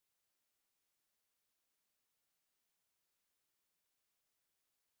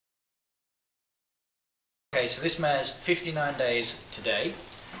Okay, so this mare's 59 days today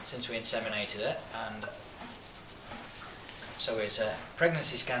since we inseminated her, and so it's a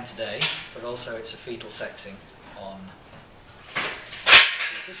pregnancy scan today, but also it's a fetal sexing on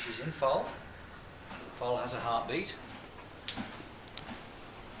fetus. She's in foal. Foal has a heartbeat.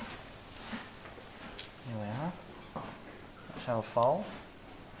 Here we are. That's our foal.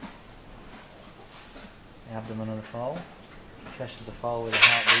 The abdomen of the foal. Chest of the foal with the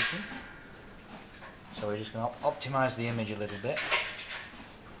heart beating. So we're just going to optimise the image a little bit.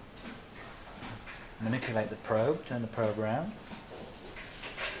 Manipulate the probe, turn the probe around.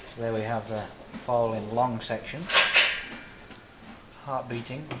 So there we have the foal in long section. Heart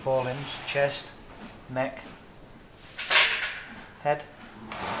beating, forelimbs, chest, neck, head.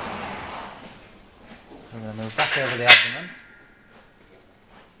 We're going to move back over the abdomen.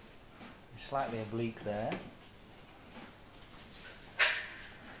 Slightly oblique there.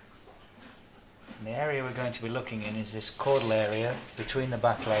 And the area we're going to be looking in is this caudal area between the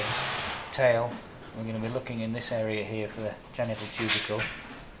back legs, tail. We're going to be looking in this area here for the genital tubercle.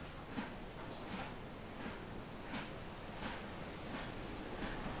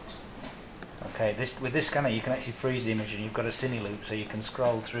 Okay, with this scanner you can actually freeze the image, and you've got a cine loop, so you can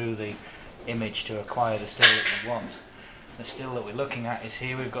scroll through the image to acquire the still that you want. The still that we're looking at is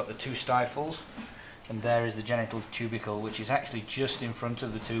here. We've got the two stifles, and there is the genital tubercle, which is actually just in front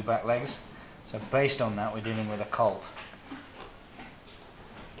of the two back legs. So based on that, we're dealing with a colt.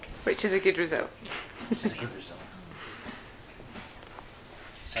 Which is a good result. Which is a good result.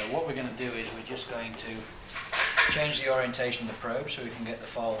 So what we're going to do is we're just going to change the orientation of the probe so we can get the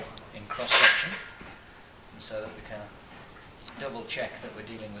foal in cross section, and so that we can double check that we're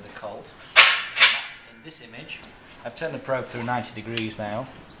dealing with a colt. In this image, I've turned the probe through 90 degrees now.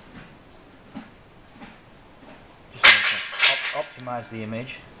 Just to optimise the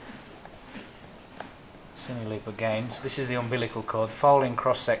image. Cine loop again. So this is the umbilical cord, foal in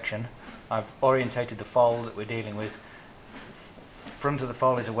cross section. I've orientated the foal that we're dealing with. Front of the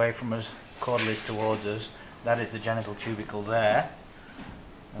foal is away from us, caudal is towards us. That is the genital tubercle there.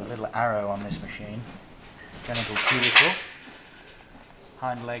 A little arrow on this machine. Genital tubercle,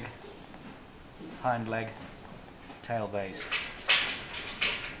 hind leg, tail base.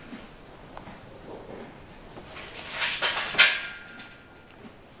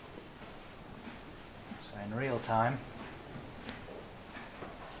 In real time,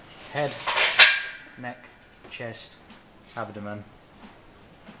 head, neck, chest, abdomen,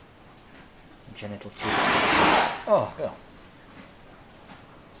 genital tubercle. Oh, go.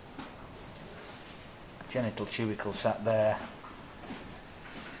 Genital tubercle sat there,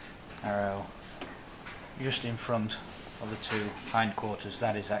 arrow just in front of the two hindquarters.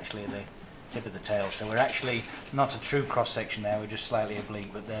 That is actually the tip of the tail. So we're actually not a true cross section there, we're just slightly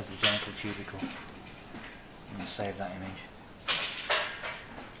oblique, but there's the genital tubercle. I'm going to save that image.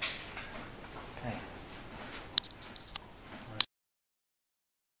 Okay.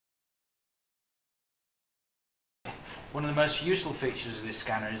 One of the most useful features of this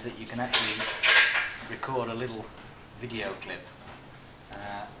scanner is that you can actually record a little video clip,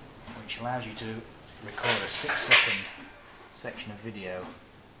 which allows you to record a 6-second section of video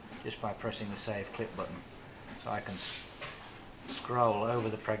just by pressing the save clip button. So I can scroll over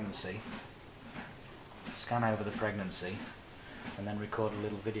the pregnancy, scan over the pregnancy, and then record a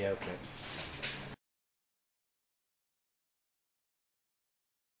little video clip.